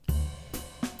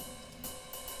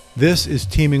This is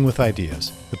Teaming with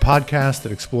Ideas, the podcast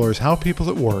that explores how people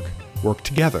at work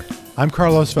together. I'm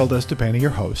Carlos Valdez-Depena,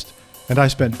 your host, and I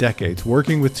spent decades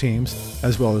working with teams,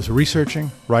 as well as researching,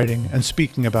 writing, and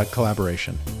speaking about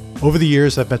collaboration. Over the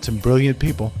years, I've met some brilliant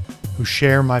people who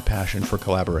share my passion for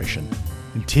collaboration.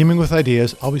 In Teaming with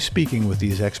Ideas, I'll be speaking with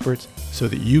these experts so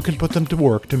that you can put them to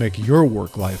work to make your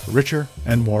work life richer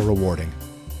and more rewarding.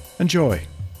 Enjoy.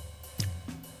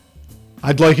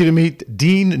 I'd like you to meet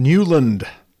Dean Newland,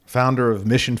 founder of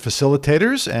Mission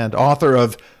Facilitators and author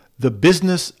of The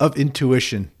Business of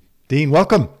Intuition. Dean,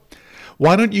 welcome.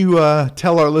 Why don't you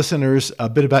tell our listeners a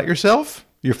bit about yourself,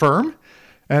 your firm,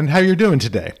 and how you're doing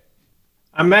today?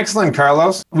 I'm excellent,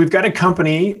 Carlos. We've got a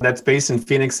company that's based in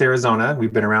Phoenix, Arizona.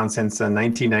 We've been around since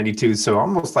 1992, so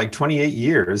almost like 28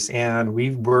 years. And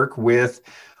we work with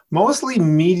mostly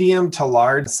medium to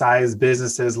large size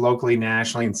businesses locally,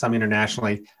 nationally, and some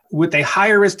internationally. What they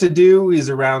hire us to do is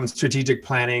around strategic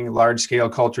planning, large scale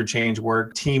culture change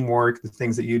work, teamwork, the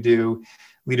things that you do,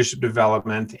 leadership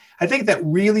development. I think that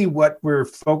really what we're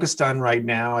focused on right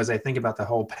now, as I think about the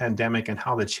whole pandemic and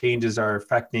how the changes are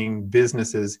affecting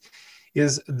businesses,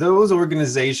 is those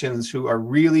organizations who are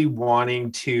really wanting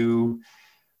to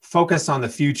focus on the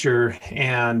future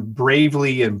and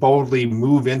bravely and boldly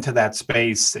move into that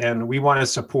space. And we want to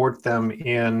support them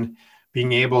in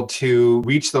being able to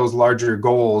reach those larger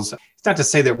goals. It's not to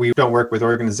say that we don't work with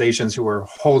organizations who are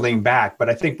holding back, but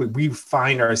I think we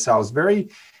find ourselves very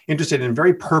interested in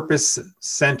very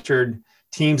purpose-centered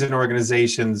teams and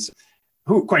organizations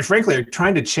who, quite frankly, are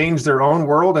trying to change their own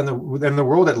world and the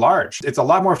world at large. It's a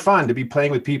lot more fun to be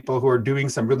playing with people who are doing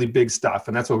some really big stuff,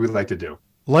 and that's what we like to do.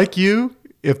 Like you,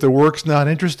 if the work's not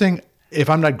interesting, if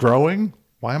I'm not growing,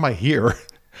 why am I here?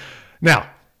 Now,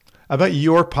 about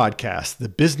your podcast, The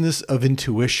Business of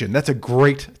Intuition. That's a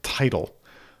great title.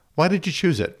 Why did you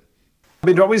choose it? I've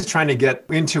been always trying to get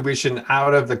intuition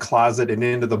out of the closet and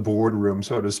into the boardroom,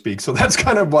 so to speak. So that's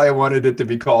kind of why I wanted it to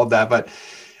be called that. But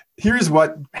here's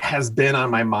what has been on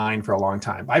my mind for a long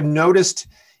time. I've noticed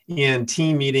in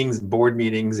team meetings, board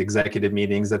meetings, executive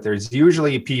meetings, that there's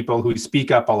usually people who speak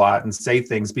up a lot and say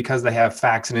things because they have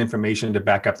facts and information to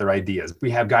back up their ideas.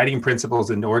 We have guiding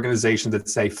principles in organizations that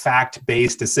say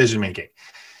fact-based decision-making.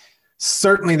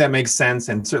 Certainly that makes sense,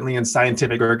 and certainly in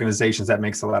scientific organizations that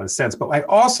makes a lot of sense. But I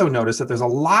also notice that there's a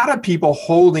lot of people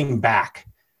holding back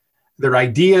their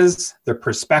ideas, their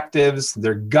perspectives,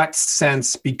 their gut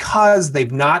sense, because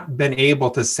they've not been able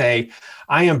to say,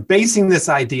 I am basing this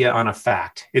idea on a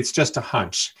fact. It's just a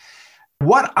hunch.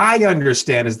 What I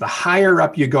understand is the higher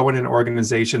up you go in an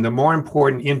organization, the more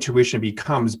important intuition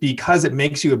becomes, because it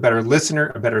makes you a better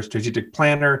listener, a better strategic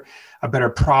planner, a better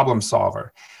problem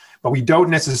solver. But we don't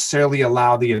necessarily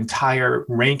allow the entire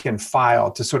rank and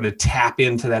file to sort of tap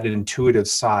into that intuitive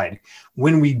side.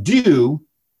 When we do,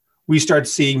 we start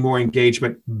seeing more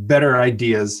engagement, better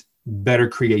ideas, better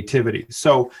creativity.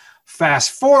 So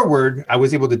fast forward, I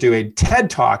was able to do a TED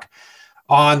Talk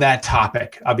on that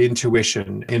topic of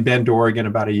intuition in Bend, Oregon,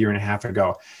 about a year and a half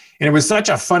ago. And it was such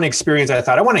a fun experience. I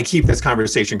thought, I want to keep this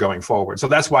conversation going forward. So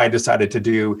that's why I decided to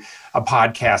do a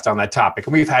podcast on that topic.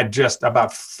 And we've had just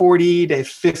about 40 to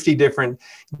 50 different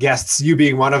guests, you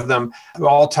being one of them,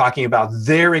 all talking about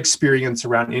their experience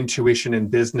around intuition in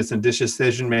business and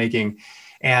decision-making.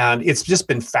 And it's just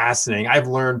been fascinating. I've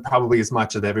learned probably as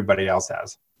much as everybody else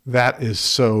has. That is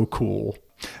so cool.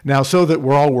 Now, so that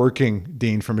we're all working,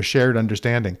 Dean, from a shared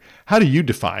understanding, how do you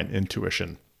define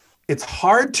intuition? It's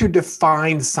hard to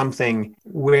define something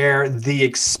where the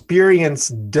experience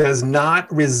does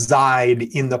not reside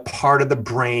in the part of the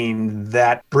brain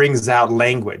that brings out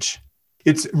language.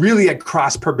 It's really at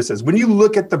cross purposes. When you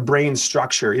look at the brain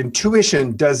structure,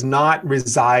 intuition does not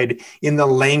reside in the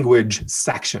language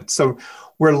section. So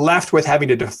we're left with having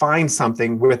to define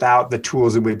something without the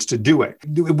tools in which to do it.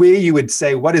 The way you would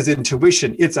say, what is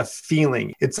intuition? It's a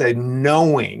feeling. It's a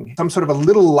knowing. Some sort of a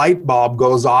little light bulb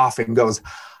goes off and goes,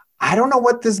 I don't know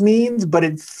what this means, but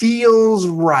it feels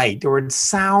right, or it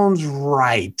sounds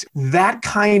right. That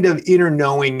kind of inner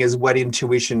knowing is what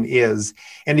intuition is.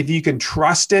 And if you can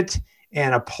trust it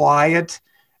and apply it,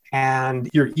 and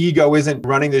your ego isn't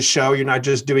running the show, you're not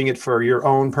just doing it for your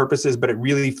own purposes, but it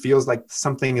really feels like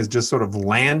something has just sort of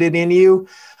landed in you.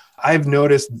 I've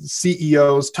noticed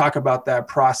CEOs talk about that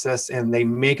process and they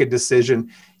make a decision.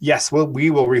 Yes,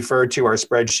 we will refer to our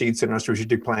spreadsheets and our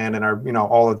strategic plan and our,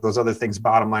 all of those other things,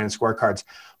 bottom line and scorecards.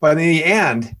 But in the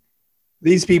end,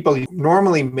 these people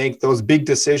normally make those big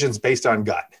decisions based on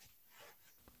gut.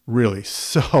 Really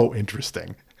so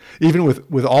interesting. Even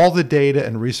with all the data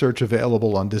and research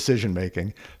available on decision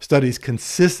making, studies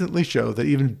consistently show that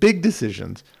even big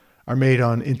decisions are made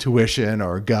on intuition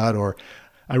or gut or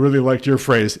I really liked your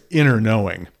phrase, inner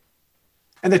knowing.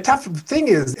 And the tough thing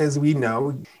is, as we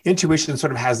know, intuition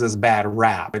sort of has this bad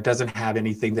rap. It doesn't have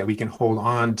anything that we can hold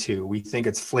on to. We think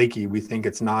it's flaky. We think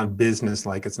it's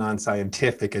non-business-like. It's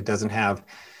non-scientific. It doesn't have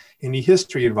any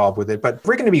history involved with it. But if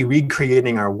we're going to be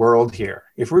recreating our world here,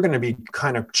 if we're going to be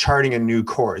kind of charting a new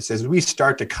course, as we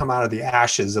start to come out of the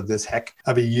ashes of this heck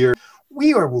of a year,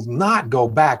 will not go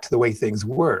back to the way things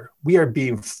were. We are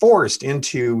being forced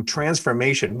into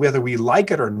transformation, whether we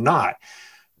like it or not.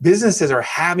 Businesses are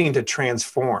having to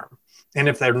transform. And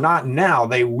if they're not now,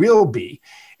 they will be.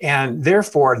 And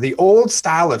therefore, the old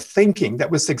style of thinking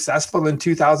that was successful in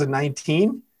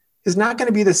 2019 is not going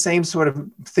to be the same sort of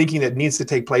thinking that needs to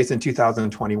take place in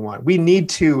 2021. We need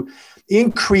to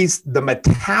increase the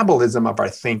metabolism of our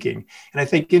thinking. And I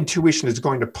think intuition is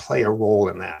going to play a role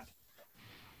in that.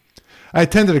 I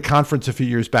attended a conference a few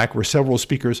years back where several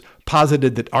speakers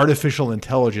posited that artificial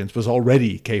intelligence was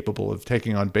already capable of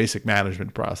taking on basic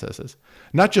management processes.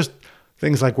 Not just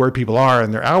things like where people are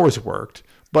and their hours worked,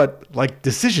 but like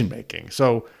decision making.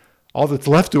 So all that's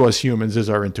left to us humans is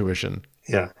our intuition.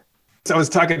 Yeah. So I was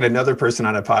talking to another person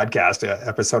on a podcast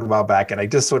episode a while back, and I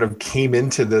just sort of came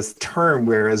into this term,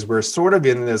 whereas we're sort of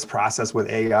in this process with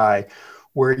AI,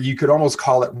 where you could almost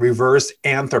call it reverse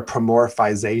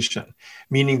anthropomorphization,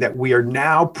 meaning that we are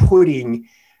now putting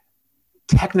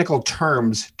technical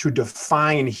terms to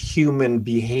define human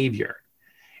behavior.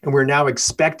 And we're now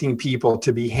expecting people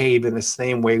to behave in the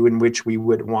same way in which we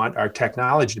would want our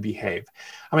technology to behave.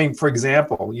 I mean, for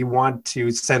example, you want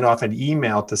to send off an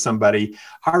email to somebody,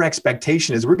 our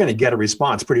expectation is we're going to get a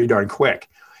response pretty darn quick.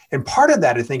 And part of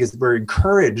that, I think, is we're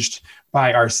encouraged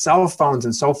by our cell phones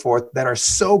and so forth that are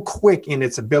so quick in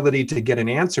its ability to get an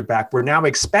answer back. We're now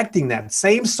expecting that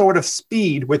same sort of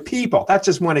speed with people. That's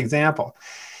just one example.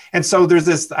 And so there's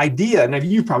this idea, and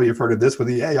you probably have heard of this with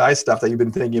the AI stuff that you've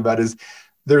been thinking about, is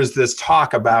there's this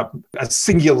talk about a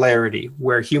singularity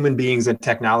where human beings and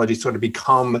technology sort of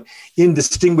become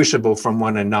indistinguishable from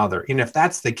one another. And if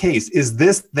that's the case, is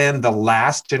this then the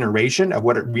last generation of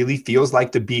what it really feels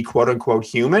like to be quote unquote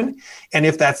human? And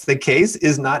if that's the case,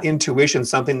 is not intuition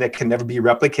something that can never be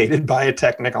replicated by a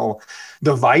technical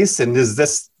device? And is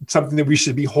this something that we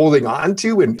should be holding on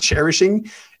to and cherishing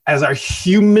as our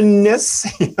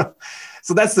humanness?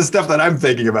 So that's the stuff that I'm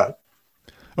thinking about.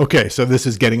 Okay, so this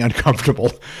is getting uncomfortable.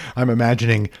 I'm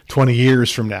imagining 20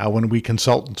 years from now when we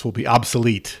consultants will be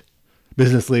obsolete.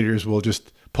 Business leaders will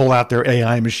just pull out their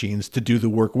AI machines to do the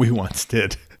work we once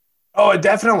did. Oh,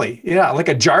 definitely. Yeah, like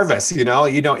a Jarvis,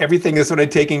 everything is sort of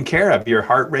taken care of, your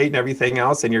heart rate and everything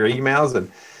else and your emails. And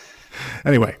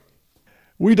anyway,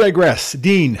 we digress.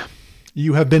 Dean,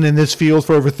 you have been in this field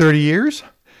for over 30 years.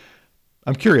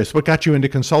 I'm curious, what got you into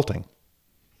consulting?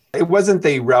 It wasn't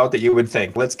the route that you would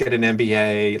think. Let's get an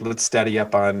MBA. Let's study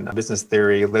up on business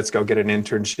theory. Let's go get an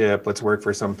internship. Let's work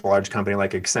for some large company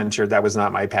like Accenture. That was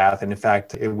not my path. And in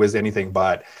fact, it was anything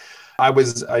but. I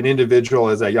was an individual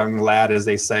as a young lad, as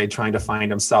they say, trying to find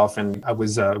himself. And I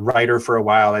was a writer for a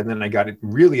while. And then I got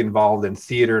really involved in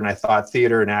theater. And I thought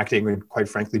theater and acting would, quite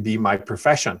frankly, be my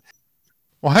profession.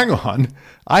 Well, hang on.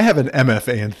 I have an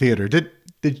MFA in theater.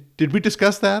 Did we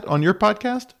discuss that on your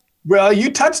podcast? Well,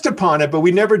 you touched upon it, but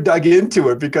we never dug into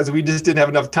it because we just didn't have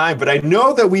enough time. But I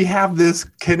know that we have this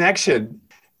connection.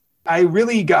 I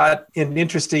really got an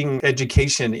interesting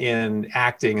education in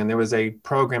acting, and there was a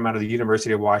program out of the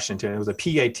University of Washington. It was a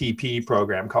PATP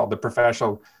program called the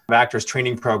Professional Actors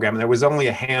Training Program. And there was only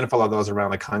a handful of those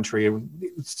around the country. It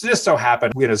just so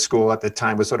happened we had a school at the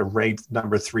time was sort of ranked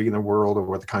number 3 in the world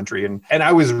or the country. And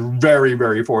I was very,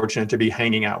 very fortunate to be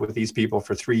hanging out with these people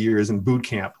for 3 years in boot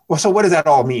camp. Well, so what does that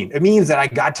all mean? It means that I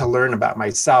got to learn about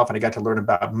myself and I got to learn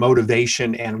about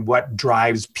motivation and what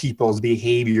drives people's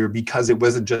behavior, because it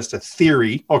wasn't just a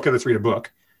theory. Okay, let's read a book.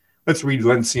 Let's read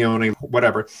Lencioni,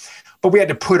 whatever. But we had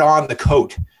to put on the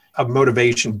coat of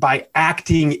motivation by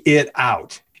acting it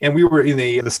out. And we were in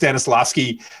the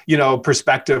Stanislavski,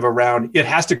 perspective around it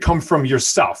has to come from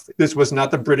yourself. This was not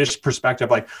the British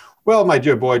perspective like, well, my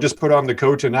dear boy, just put on the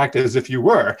coat and act as if you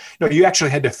were. No, you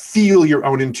actually had to feel your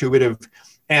own intuitive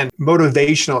and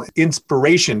motivational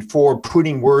inspiration for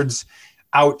putting words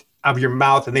out of your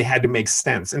mouth, and they had to make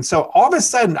sense. And so all of a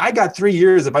sudden, I got 3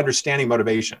 years of understanding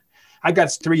motivation. I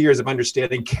got 3 years of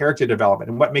understanding character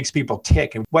development and what makes people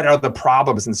tick and what are the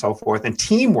problems and so forth. And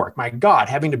teamwork, my God,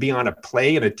 having to be on a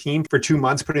play and a team for 2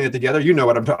 months, putting it together, you know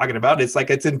what I'm talking about. It's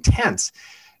like, it's intense.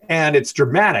 And it's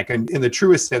dramatic in the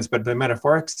truest sense, but the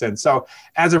metaphoric sense. So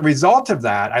as a result of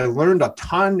that, I learned a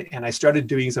ton, and I started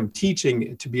doing some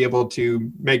teaching to be able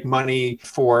to make money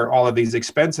for all of these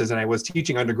expenses. And I was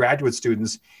teaching undergraduate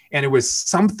students, and it was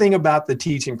something about the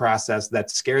teaching process that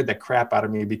scared the crap out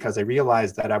of me, because I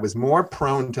realized that I was more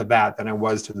prone to that than I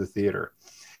was to the theater.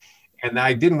 And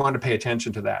I didn't want to pay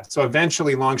attention to that. So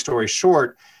eventually, long story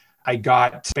short, I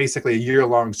got basically a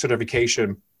year-long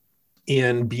certification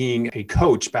in being a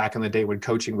coach back in the day when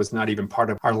coaching was not even part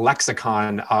of our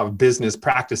lexicon of business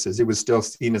practices. It was still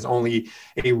seen as only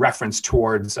a reference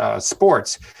towards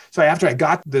sports. So after I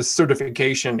got this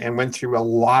certification and went through a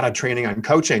lot of training on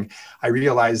coaching, I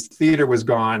realized theater was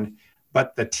gone,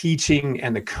 but the teaching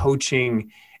and the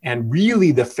coaching and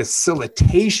really the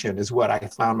facilitation is what I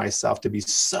found myself to be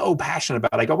so passionate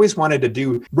about. I always wanted to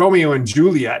do Romeo and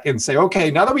Juliet and say,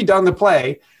 okay, now that we've done the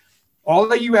play,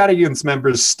 all of you audience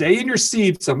members, stay in your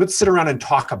seats and let's sit around and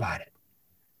talk about it.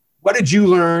 What did you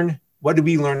learn? What did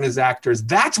we learn as actors?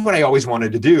 That's what I always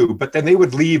wanted to do. But then they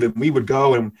would leave and we would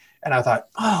go, and I thought,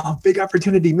 oh, big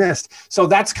opportunity missed. So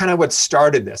that's kind of what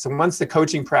started this. And once the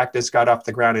coaching practice got off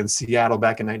the ground in Seattle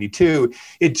back in 92,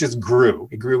 it just grew.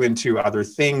 It grew into other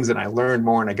things, and I learned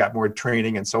more and I got more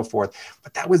training and so forth.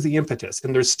 But that was the impetus.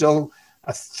 And there's still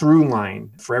a through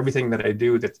line for everything that I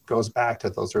do that goes back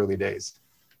to those early days.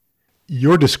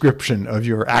 Your description of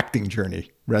your acting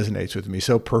journey resonates with me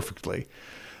so perfectly.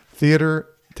 Theater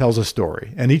tells a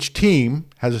story, and each team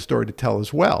has a story to tell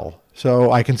as well.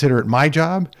 So I consider it my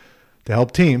job to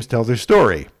help teams tell their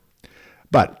story.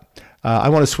 But I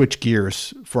want to switch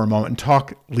gears for a moment and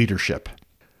talk leadership.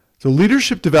 So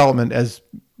leadership development, as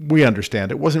we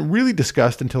understand it, wasn't really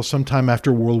discussed until sometime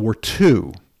after World War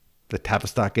II. The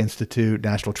Tavistock Institute,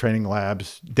 National Training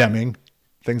Labs, Deming,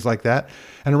 things like that.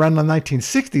 And around the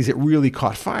 1960s, it really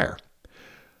caught fire.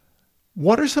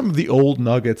 What are some of the old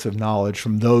nuggets of knowledge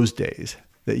from those days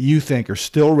that you think are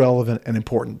still relevant and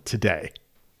important today?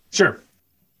 Sure.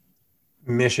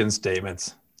 Mission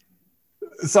statements.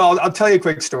 So I'll tell you a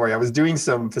quick story. I was doing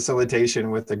some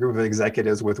facilitation with a group of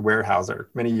executives with Weyerhaeuser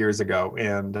many years ago,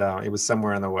 and it was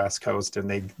somewhere on the West Coast.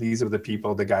 And these are the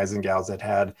people, the guys and gals that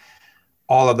had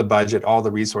all of the budget, all the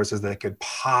resources that they could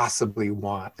possibly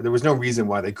want. There was no reason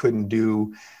why they couldn't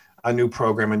do a new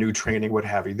program, a new training, what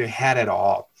have you. They had it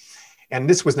all. And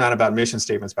this was not about mission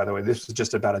statements, by the way. This was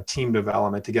just about a team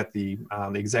development to get the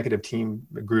executive team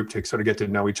group to sort of get to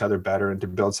know each other better and to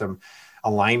build some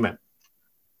alignment.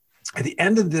 At the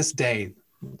end of this day,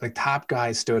 the top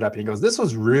guy stood up and he goes, "This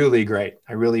was really great.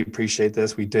 I really appreciate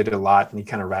this. We did a lot." And he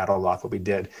kind of rattled off what we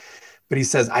did. But he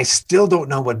says, "I still don't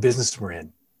know what business we're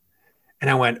in." And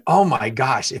I went, oh my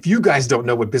gosh, if you guys don't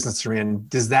know what business you're in,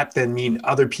 does that then mean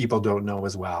other people don't know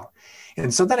as well?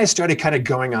 And so then I started kind of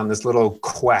going on this little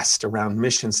quest around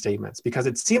mission statements, because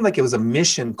it seemed like it was a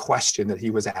mission question that he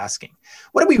was asking.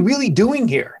 What are we really doing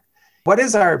here? What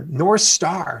is our North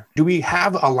Star? Do we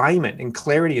have alignment and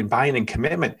clarity and buy-in and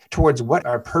commitment towards what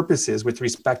our purpose is with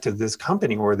respect to this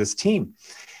company or this team?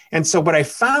 And so what I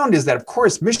found is that, of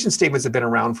course, mission statements have been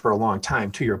around for a long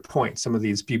time. To your point, some of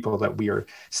these people that we are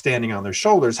standing on their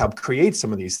shoulders help create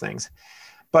some of these things.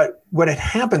 But what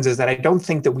happens is that I don't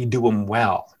think that we do them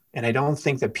well. And I don't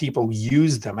think that people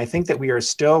use them. I think that we are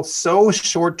still so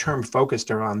short-term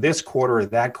focused around this quarter or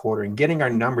that quarter and getting our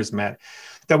numbers met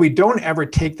that we don't ever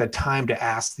take the time to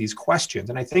ask these questions.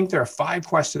 And I think there are 5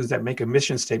 questions that make a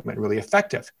mission statement really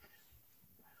effective.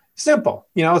 Simple.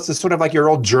 It's just sort of like your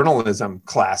old journalism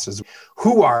classes.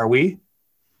 Who are we?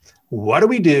 What do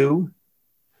we do?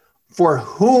 For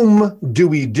whom do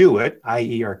we do it,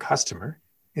 i.e. our customer?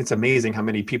 It's amazing how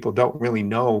many people don't really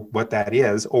know what that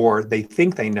is, or they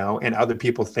think they know, and other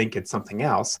people think it's something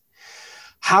else.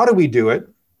 How do we do it?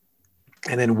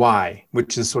 And then why,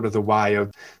 which is sort of the why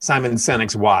of Simon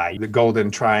Sinek's why, the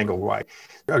golden triangle why.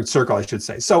 Circle, I should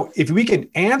say. So if we can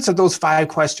answer those 5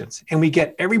 questions and we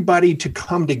get everybody to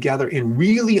come together and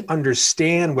really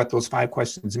understand what those 5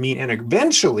 questions mean, and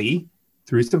eventually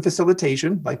through some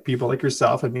facilitation, like people like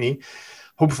yourself and me,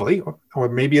 hopefully, or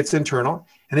maybe it's internal,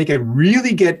 and they can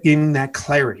really get in that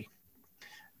clarity,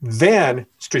 then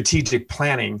strategic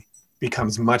planning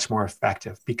becomes much more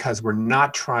effective, because we're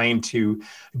not trying to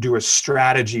do a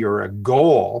strategy or a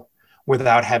goal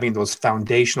without having those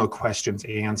foundational questions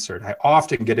answered. I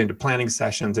often get into planning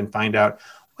sessions and find out,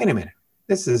 wait a minute,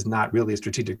 this is not really a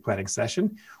strategic planning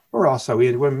session. We're also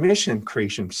into a mission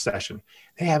creation session.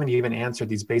 They haven't even answered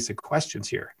these basic questions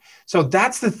here. So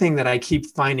that's the thing that I keep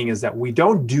finding, is that we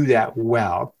don't do that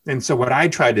well. And so what I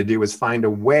try to do is find a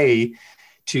way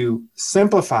to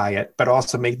simplify it, but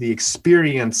also make the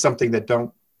experience something that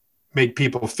make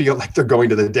people feel like they're going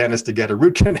to the dentist to get a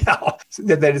root canal.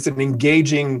 That it's an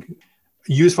engaging,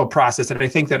 useful process. And I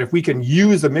think that if we can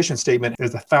use the mission statement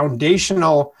as a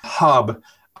foundational hub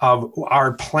of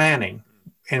our planning,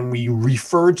 and we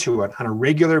refer to it on a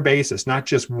regular basis, not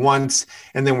just once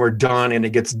and then we're done and it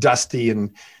gets dusty and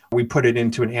we put it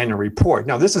into an annual report.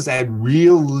 Now, this is a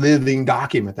real living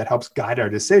document that helps guide our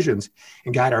decisions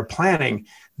and guide our planning.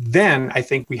 Then I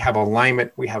think we have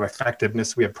alignment, we have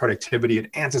effectiveness, we have productivity. It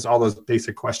answers all those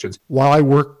basic questions. While I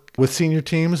work with senior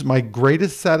teams, my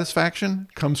greatest satisfaction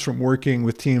comes from working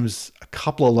with teams a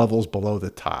couple of levels below the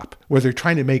top, where they're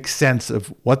trying to make sense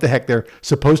of what the heck they're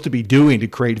supposed to be doing to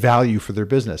create value for their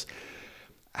business.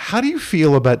 How do you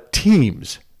feel about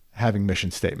teams having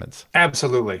mission statements?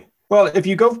 Absolutely. Well, if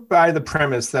you go by the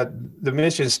premise that the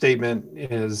mission statement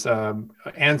is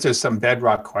answers some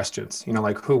bedrock questions,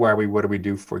 like who are we, what do we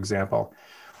do, for example.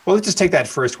 Well, let's just take that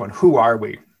first one. Who are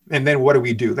we? And then what do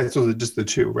we do? That's just the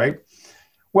two, right?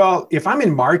 Well, if I'm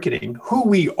in marketing, who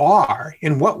we are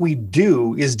and what we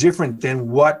do is different than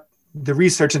what the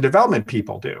research and development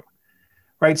people do,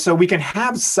 right? So we can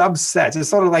have subsets. It's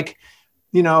sort of like,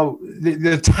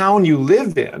 the town you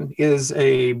live in is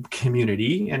a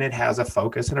community and it has a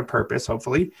focus and a purpose,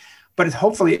 hopefully, but it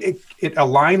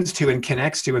aligns to and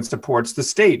connects to and supports the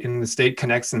state, and the state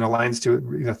connects and aligns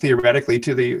to, theoretically,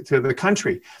 to the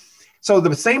country. So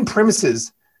the same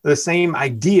premises, the same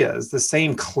ideas, the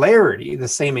same clarity, the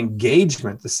same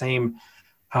engagement, the same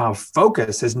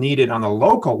focus is needed on the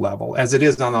local level as it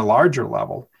is on a larger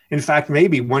level. In fact,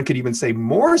 maybe one could even say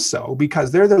more so, because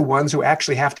they're the ones who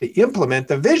actually have to implement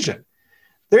the vision.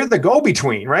 They're the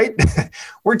go-between, right?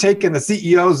 We're taking the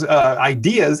CEO's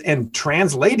ideas and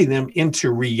translating them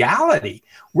into reality.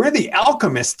 We're the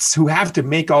alchemists who have to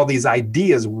make all these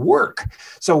ideas work.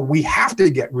 So we have to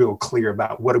get real clear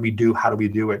about what do we do, how do we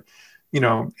do it,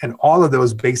 and all of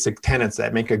those basic tenets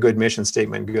that make a good mission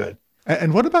statement good.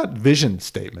 And what about vision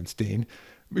statements, Dean?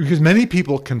 Because many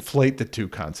people conflate the two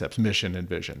concepts, mission and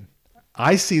vision.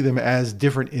 I see them as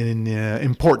different in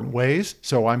important ways.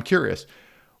 So I'm curious,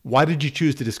 why did you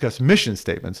choose to discuss mission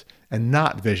statements and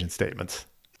not vision statements?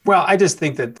 Well, I just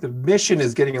think that the mission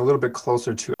is getting a little bit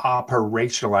closer to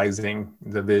operationalizing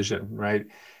the vision, right?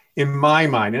 In my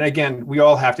mind, and again, we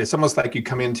all have to, it's almost like you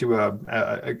come into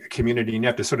a community and you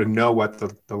have to sort of know what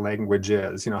the language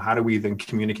is. How do we then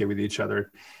communicate with each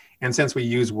other? And since we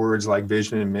use words like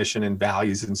vision and mission and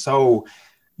values, and so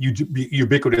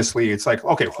ubiquitously, it's like,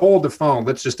 okay, hold the phone.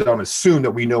 Let's just don't assume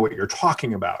that we know what you're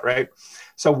talking about, right?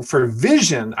 So for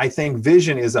vision, I think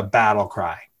vision is a battle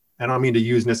cry. I don't mean to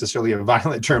use necessarily a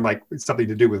violent term like it's something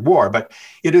to do with war, but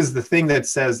it is the thing that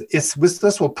says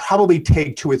this will probably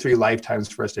take 2 or 3 lifetimes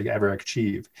for us to ever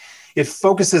achieve. It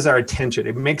focuses our attention.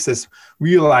 It makes us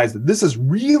realize that this is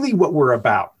really what we're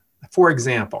about. For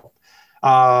example,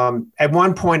 at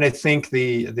one point, I think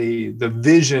the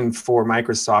vision for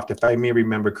Microsoft, if I may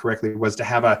remember correctly, was to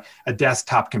have a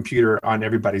desktop computer on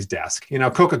everybody's desk.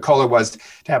 Coca-Cola was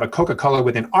to have a Coca-Cola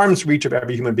within arm's reach of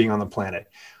every human being on the planet.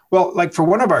 Well, like for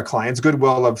one of our clients,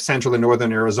 Goodwill of Central and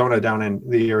Northern Arizona, down in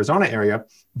the Arizona area,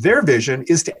 their vision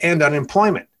is to end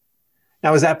unemployment.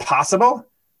 Now, is that possible?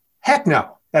 Heck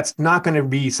no. That's not going to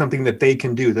be something that they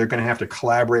can do. They're going to have to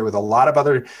collaborate with a lot of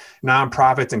other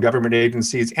nonprofits and government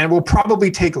agencies, and will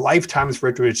probably take lifetimes for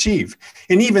it to achieve.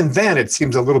 And even then, it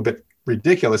seems a little bit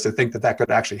ridiculous to think that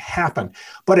could actually happen.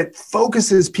 But it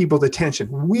focuses people's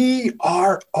attention. We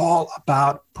are all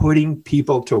about putting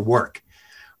people to work,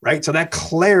 right? So that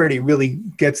clarity really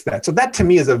gets that. So that to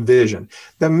me is a vision.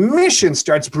 The mission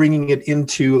starts bringing it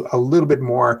into a little bit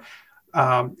more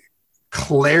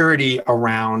clarity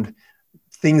around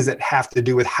things that have to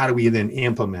do with how do we then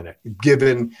implement it,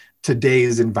 given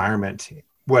today's environment,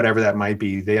 whatever that might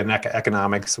be, the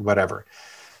economics, whatever.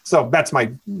 So that's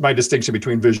my distinction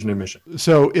between vision and mission.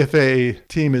 So if a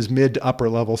team is mid to upper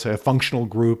level, say a functional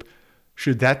group,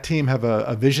 should that team have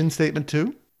a vision statement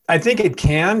too? I think it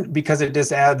can, because it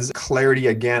just adds clarity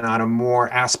again on a more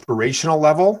aspirational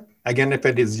level. Again, if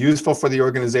it is useful for the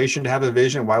organization to have a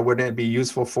vision, why wouldn't it be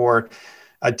useful for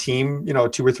a team,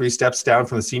 2 or 3 steps down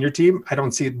from the senior team? I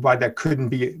don't see why that couldn't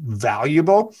be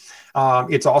valuable.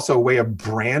 It's also a way of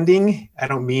branding. I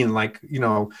don't mean like,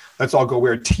 let's all go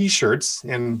wear T-shirts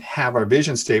and have our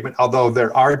vision statement, although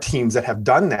there are teams that have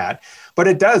done that. But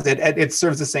it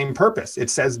serves the same purpose. It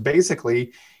says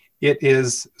basically, it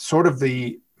is sort of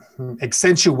the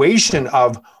accentuation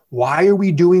of why are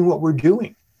we doing what we're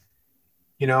doing?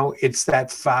 It's that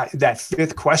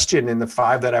 5th question in the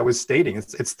 5 that I was stating.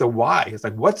 It's the why. It's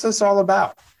like, what's this all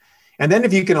about? And then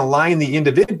if you can align the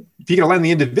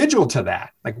individual to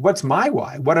that, like, what's my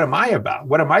why? What am I about?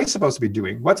 What am I supposed to be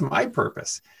doing? What's my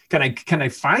purpose? Can I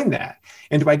find that?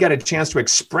 And do I get a chance to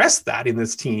express that in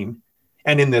this team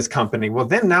and in this company? Well,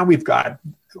 then now we've got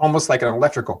almost like an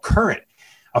electrical current,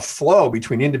 a flow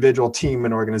between individual, team,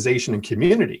 and organization and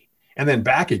community. And then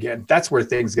back again. That's where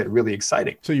things get really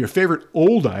exciting. So your favorite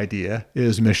old idea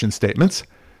is mission statements.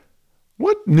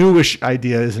 What newish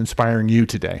idea is inspiring you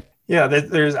today? Yeah,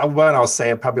 there's one I'll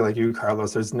say, probably like you,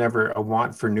 Carlos, there's never a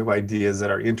want for new ideas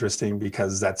that are interesting,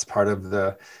 because that's part of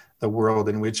the world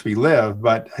in which we live.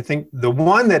 But I think the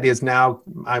one that is now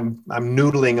I'm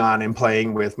noodling on and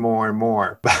playing with more and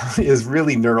more is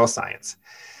really neuroscience.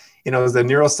 The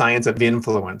neuroscience of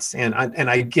influence. And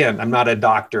again, I'm not a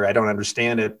doctor. I don't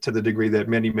understand it to the degree that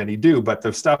many do, but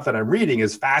the stuff that I'm reading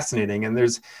is fascinating. And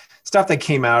there's stuff that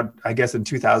came out, I guess, in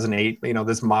 2008,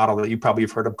 this model that you probably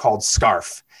have heard of called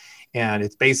SCARF. And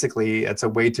it's a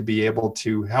way to be able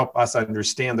to help us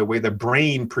understand the way the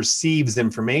brain perceives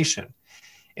information.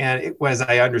 And as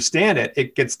I understand it,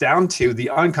 it gets down to the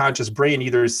unconscious brain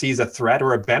either sees a threat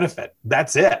or a benefit.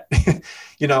 That's it.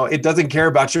 It doesn't care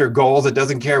about your goals. It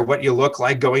doesn't care what you look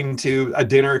like going to a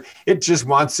dinner. It just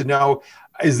wants to know,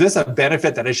 is this a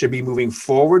benefit that I should be moving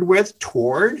forward with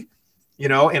toward,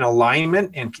 in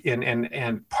alignment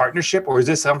and partnership? Or is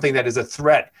this something that is a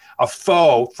threat, a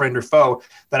foe, friend or foe,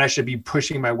 that I should be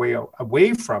pushing my way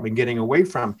away from and getting away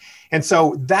from? And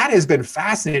so that has been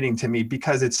fascinating to me,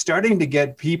 because it's starting to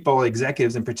get people,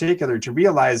 executives in particular, to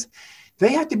realize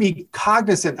they have to be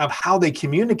cognizant of how they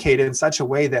communicate in such a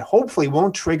way that hopefully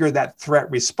won't trigger that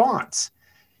threat response.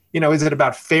 Is it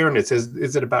about fairness?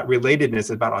 Is it about relatedness?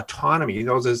 Is it about autonomy?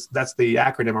 That's the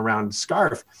acronym around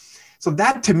SCARF. So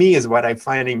that, to me, is what I'm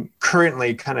finding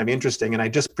currently kind of interesting. And I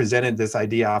just presented this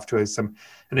idea off to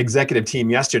an executive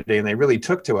team yesterday, and they really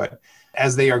took to it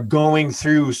as they are going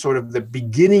through sort of the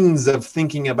beginnings of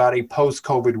thinking about a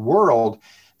post-COVID world.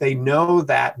 They know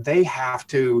that they have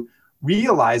to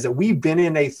realize that we've been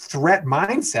in a threat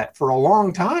mindset for a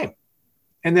long time.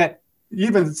 And that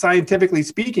even scientifically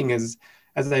speaking, as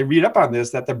I read up on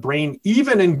this, that the brain,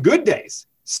 even in good days,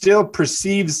 still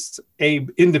perceives a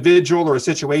individual or a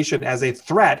situation as a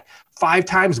threat 5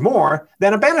 times more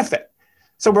than a benefit.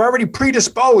 So we're already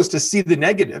predisposed to see the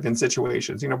negative in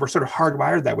situations. We're sort of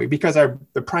hardwired that way, because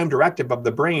the prime directive of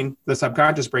the brain, the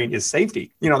subconscious brain, is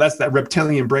safety. That's that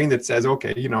reptilian brain that says,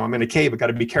 okay, I'm in a cave, I've got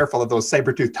to be careful of those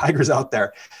saber-toothed tigers out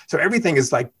there. So everything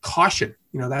is like caution.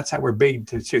 That's how we're made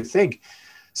to think.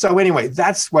 So anyway,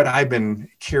 that's what I've been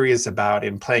curious about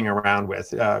and playing around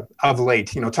with of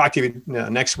late. Talk to you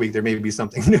next week. There may be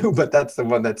something new, but that's the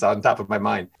one that's on top of my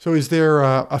mind. So is there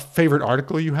a favorite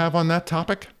article you have on that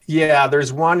topic? Yeah,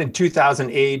 there's one in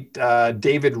 2008,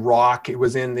 David Rock. It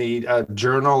was in the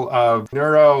Journal of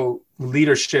Neuro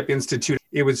Leadership Institute.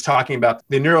 It was talking about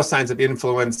the neuroscience of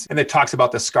influence, and it talks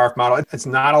about the SCARF model. It's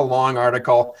not a long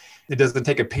article. It doesn't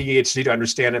take a PhD to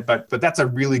understand it, but that's a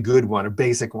really good one, a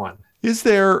basic one. Is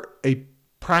there a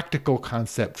practical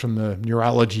concept from the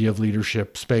neurology of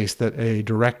leadership space that a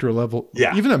director level,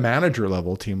 even a manager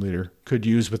level team leader could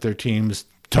use with their teams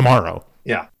tomorrow?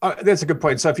 Yeah, that's a good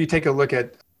point. So if you take a look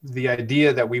at the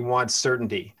idea that we want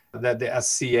certainty, that the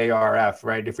SCARF,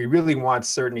 right? If we really want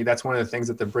certainty, that's one of the things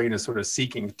that the brain is sort of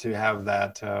seeking, to have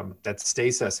that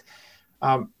stasis.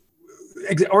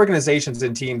 Organizations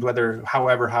and teams,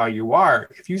 however you are,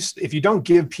 if you don't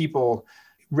give people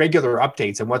regular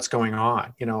updates on what's going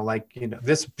on,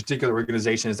 this particular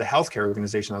organization is a healthcare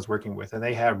organization I was working with, and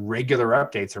they have regular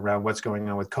updates around what's going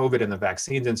on with COVID and the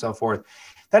vaccines and so forth.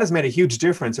 That has made a huge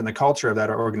difference in the culture of that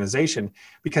organization,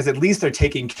 because at least they're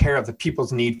taking care of the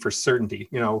people's need for certainty,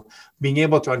 being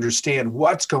able to understand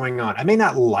what's going on. I may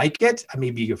not like it, I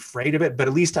may be afraid of it, but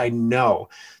at least I know.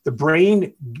 The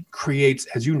brain creates,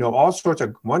 as you know, all sorts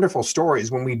of wonderful stories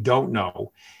when we don't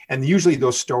know. And usually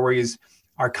those stories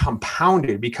are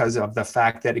compounded because of the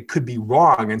fact that it could be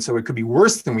wrong. And so it could be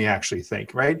worse than we actually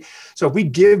think, right? So if we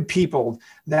give people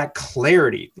that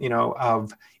clarity,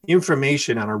 of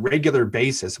information on a regular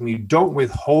basis, and we don't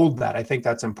withhold that, I think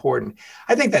that's important.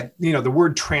 I think that, the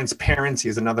word transparency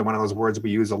is another one of those words we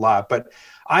use a lot, but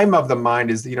I'm of the mind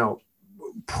is,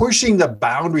 pushing the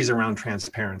boundaries around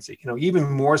transparency, even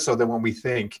more so than what we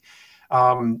think.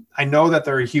 I know that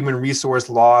there are human resource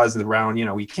laws around,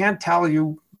 we can't tell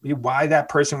you why that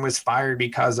person was fired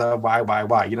because of why.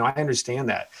 I understand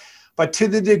that. But to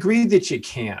the degree that you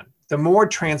can, the more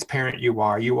transparent you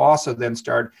are, you also then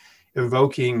start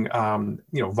evoking,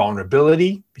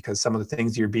 vulnerability, because some of the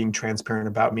things you're being transparent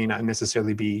about may not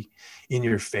necessarily be in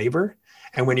your favor.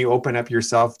 And when you open up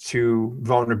yourself to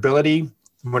vulnerability,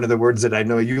 one of the words that I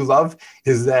know you love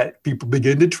is that people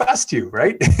begin to trust you,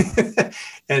 right?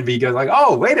 And be like,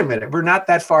 oh, wait a minute, we're not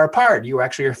that far apart. You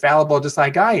actually are fallible just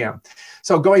like I am.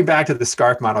 So going back to the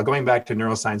SCARF model, going back to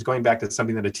neuroscience, going back to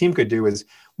something that a team could do is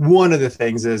one of the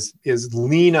things is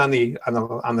lean on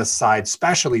the side,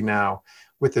 especially now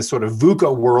with this sort of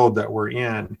VUCA world that we're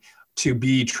in, to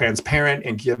be transparent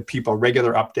and give people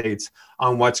regular updates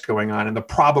on what's going on. And the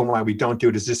problem why we don't do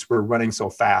it is just we're running so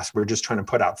fast. We're just trying to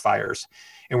put out fires,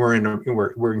 and we're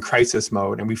in crisis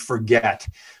mode, and we forget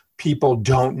people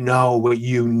don't know what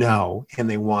you know, and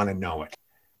they want to know it.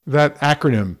 That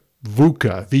acronym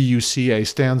VUCA, VUCA,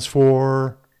 stands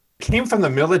for? Came from the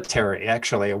military,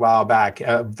 actually, a while back.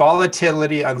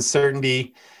 Volatility,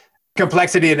 uncertainty,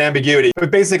 complexity, and ambiguity.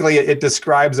 But basically, it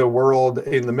describes a world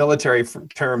in the military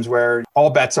terms where all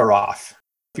bets are off.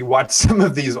 If you watch some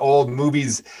of these old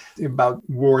movies about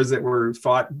wars that were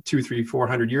fought 200, 300,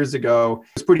 400 years ago,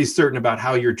 it's pretty certain about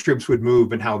how your troops would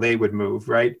move and how they would move,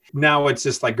 right? Now it's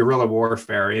just like guerrilla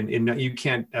warfare, and you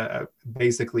can't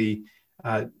basically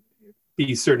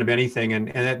be certain of anything.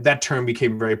 And that term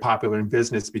became very popular in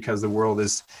business because the world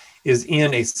is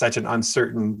in such an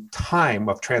uncertain time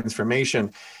of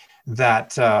transformation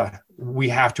that we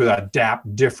have to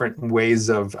adapt different ways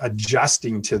of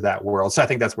adjusting to that world. So I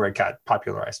think that's where it got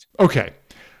popularized. Okay.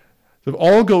 So if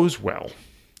all goes well,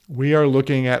 we are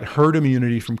looking at herd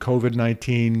immunity from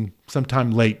COVID-19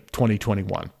 sometime late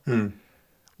 2021.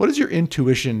 What does your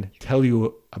intuition tell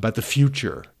you about the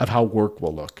future of how work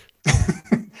will look?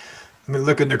 Let me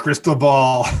look in the crystal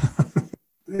ball.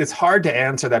 It's hard to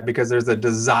answer that because there's a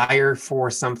desire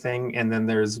for something, and then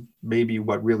there's maybe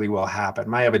what really will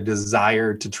happen. I have a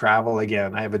desire to travel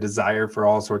again. I have a desire for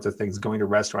all sorts of things. Going to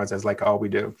restaurants is like all we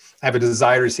do. I have a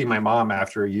desire to see my mom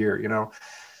after a year,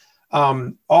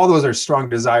 all those are strong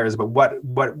desires, but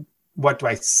what do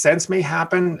I sense may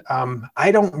happen?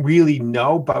 I don't really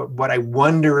know, but what I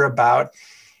wonder about,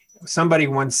 somebody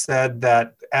once said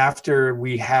that after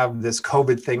we have this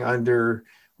COVID thing under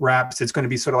wraps, it's going to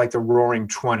be sort of like the Roaring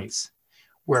 20s,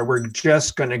 where we're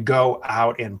just going to go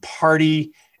out and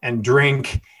party and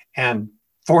drink and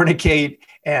fornicate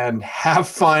and have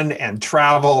fun and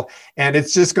travel. And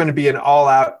it's just going to be an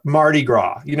all-out Mardi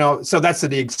Gras, so that's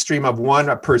the extreme of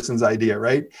a person's idea,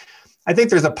 right? I think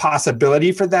there's a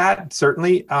possibility for that,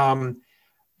 certainly.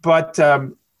 But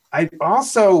I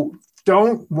also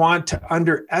don't want to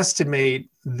underestimate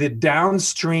the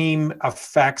downstream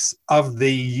effects of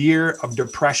the year of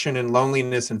depression and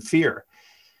loneliness and fear.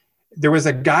 There was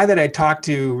a guy that I talked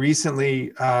to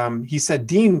recently. He said,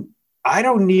 Dean, I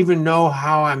don't even know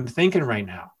how I'm thinking right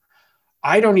now.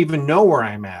 I don't even know where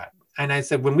I'm at. And I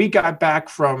said, when we got back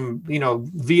from,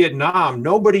 Vietnam,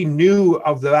 nobody knew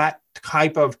of that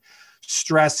type of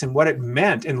stress and what it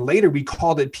meant. And later we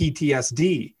called it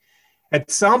PTSD. At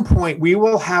some point, we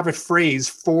will have a phrase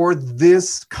for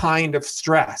this kind of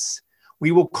stress.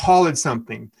 We will call it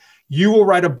something. You will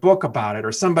write a book about it,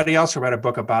 or somebody else will write a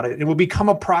book about it. It will become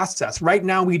a process. Right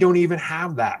now, we don't even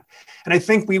have that. And I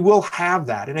think we will have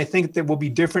that. And I think there will be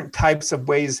different types of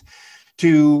ways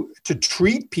to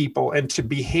treat people and to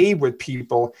behave with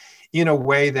people in a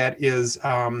way that is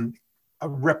a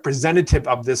representative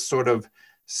of this sort of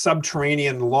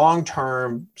subterranean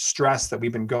long-term stress that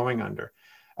we've been going under.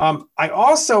 I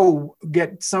also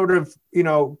get sort of,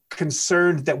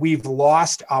 concerned that we've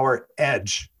lost our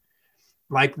edge,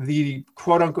 like the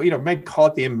quote unquote, might call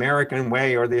it the American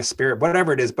way or the spirit,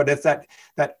 whatever it is, but it's that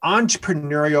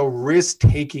entrepreneurial,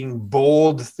 risk-taking,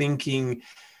 bold thinking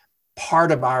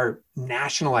part of our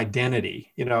national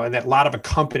identity, and that a lot of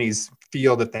companies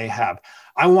feel that they have.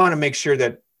 I want to make sure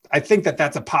that I think that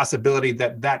that's a possibility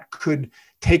that could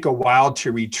take a while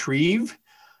to retrieve.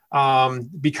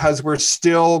 Because we're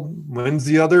still, when's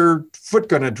the other foot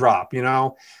going to drop?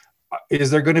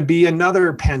 Is there going to be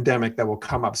another pandemic that will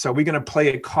come up? So are we going to play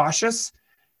it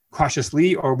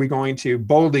cautiously, or are we going to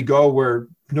boldly go where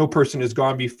no person has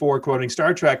gone before, quoting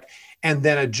Star Trek, and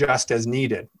then adjust as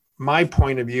needed? My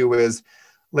point of view is,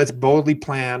 let's boldly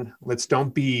plan. Let's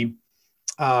don't be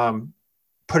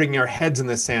putting our heads in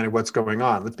the sand of what's going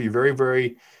on. Let's be very,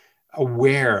 very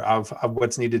aware of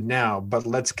what's needed now, but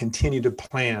let's continue to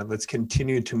plan. Let's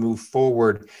continue to move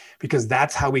forward, because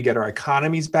that's how we get our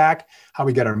economies back, how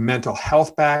we get our mental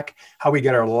health back, how we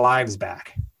get our lives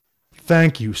back.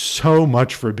 Thank you so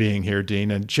much for being here,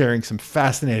 Dean, and sharing some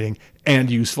fascinating and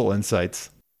useful insights.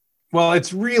 Well,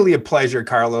 it's really a pleasure,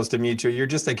 Carlos, to meet you. You're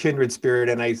just a kindred spirit,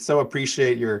 and I so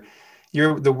appreciate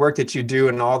the work that you do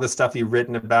and all the stuff you've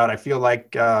written about. I feel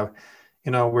like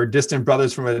we're distant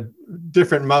brothers from a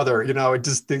different mother.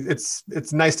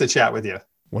 It's nice to chat with you.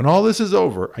 When all this is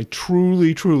over, I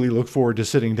truly, truly look forward to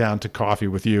sitting down to coffee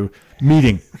with you,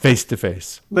 meeting face to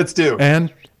face. Let's do.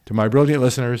 And to my brilliant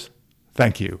listeners,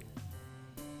 thank you.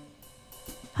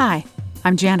 Hi,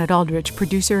 I'm Janet Aldrich,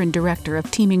 producer and director of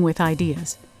Teaming with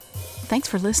Ideas. Thanks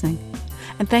for listening.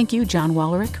 And thank you, John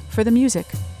Wallerick, for the music.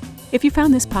 If you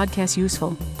found this podcast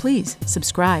useful, please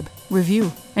subscribe,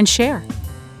 review, and share.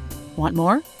 Want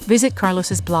more? Visit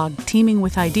Carlos's blog, Teaming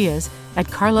with Ideas, at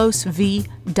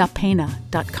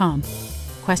carlosvdapena.com.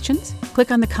 Questions? Click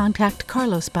on the Contact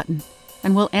Carlos button,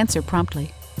 and we'll answer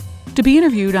promptly. To be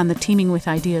interviewed on the Teaming with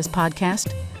Ideas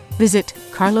podcast, visit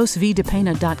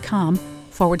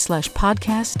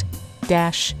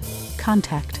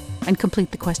carlosvdapena.com/podcast-contact and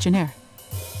complete the questionnaire.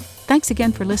 Thanks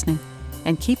again for listening,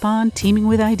 and keep on teaming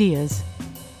with ideas.